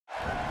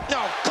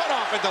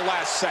at the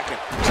last second.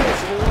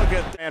 Just look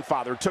at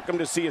grandfather. Took him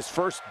to see his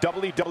first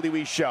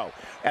WWE show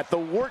at the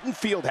Wharton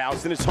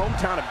Fieldhouse in his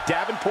hometown of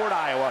Davenport,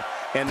 Iowa,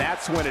 and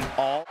that's when it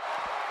all...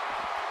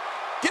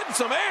 Getting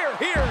some air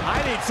here.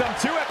 I need some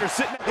too after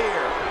sitting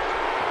here.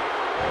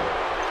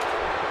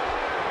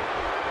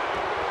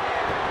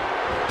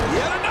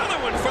 Yet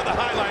another one for the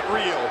highlight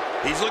reel.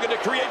 He's looking to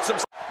create some...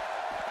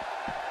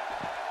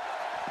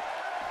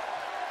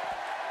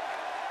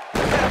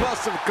 That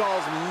must have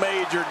caused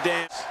major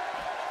damage.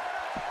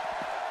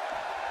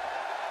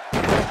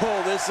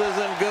 Oh, this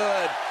isn't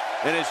good.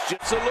 And it's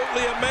just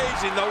absolutely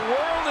amazing. The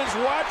world is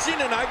watching,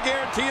 and I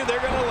guarantee you they're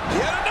going to...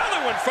 Yet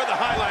another one for the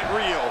highlight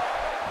reel.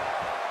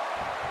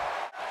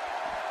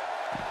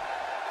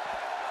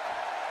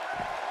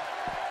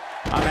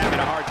 I'm having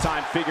a hard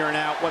time figuring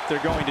out what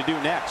they're going to do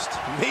next.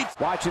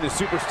 Watching the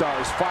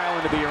superstars file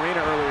into the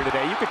arena earlier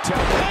today, you could tell...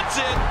 That's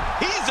it.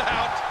 He's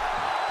out.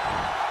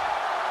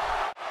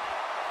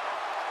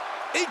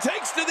 He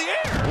takes to the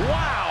air.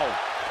 Wow.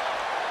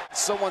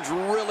 Someone's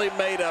really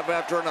made of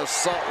after an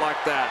assault like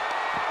that.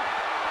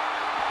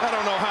 I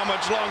don't know how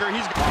much longer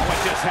he's... Oh, what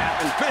just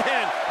happened?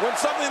 Man, when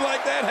something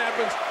like that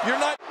happens, you're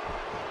not...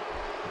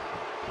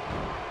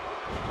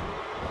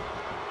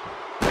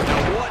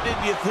 Now, what did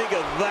you think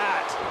of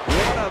that?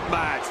 What a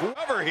match.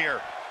 Cover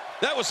here.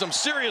 That was some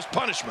serious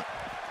punishment.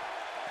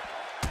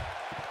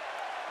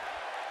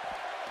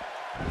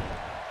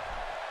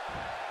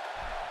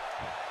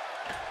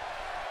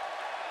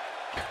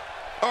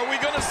 Are we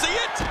going to see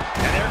it?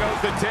 And there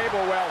goes the table.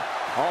 Well,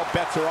 all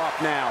bets are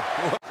off now.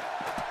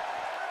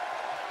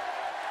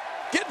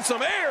 Getting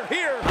some air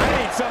here.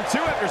 I need some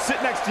too after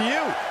sitting next to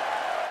you.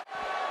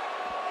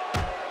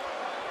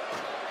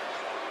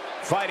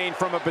 Fighting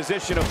from a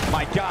position of,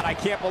 my God, I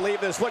can't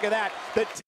believe this. Look at that.